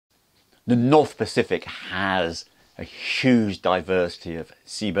The North Pacific has a huge diversity of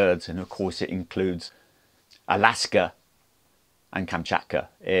seabirds, and of course it includes Alaska and Kamchatka.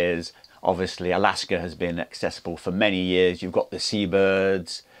 Is obviously Alaska has been accessible for many years. You've got the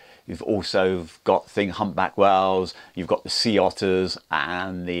seabirds, you've also got humpback whales, you've got the sea otters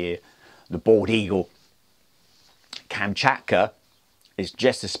and the bald eagle. Kamchatka is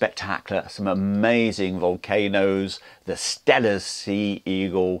just as spectacular. Some amazing volcanoes, the stellar sea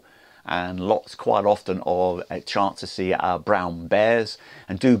eagle, and quite often of a chance to see brown bears.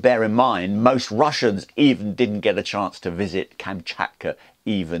 And do bear in mind, most Russians even didn't get a chance to visit Kamchatka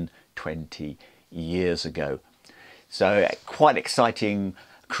even 20 years ago. So quite exciting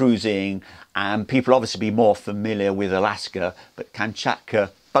cruising, and people obviously be more familiar with Alaska, but Kamchatka,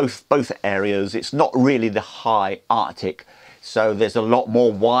 both areas, it's not really the high Arctic, so there's a lot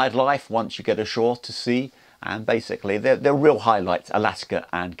more wildlife once you get ashore to see. And basically, they're real highlights, Alaska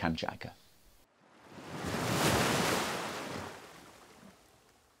and Kamchatka.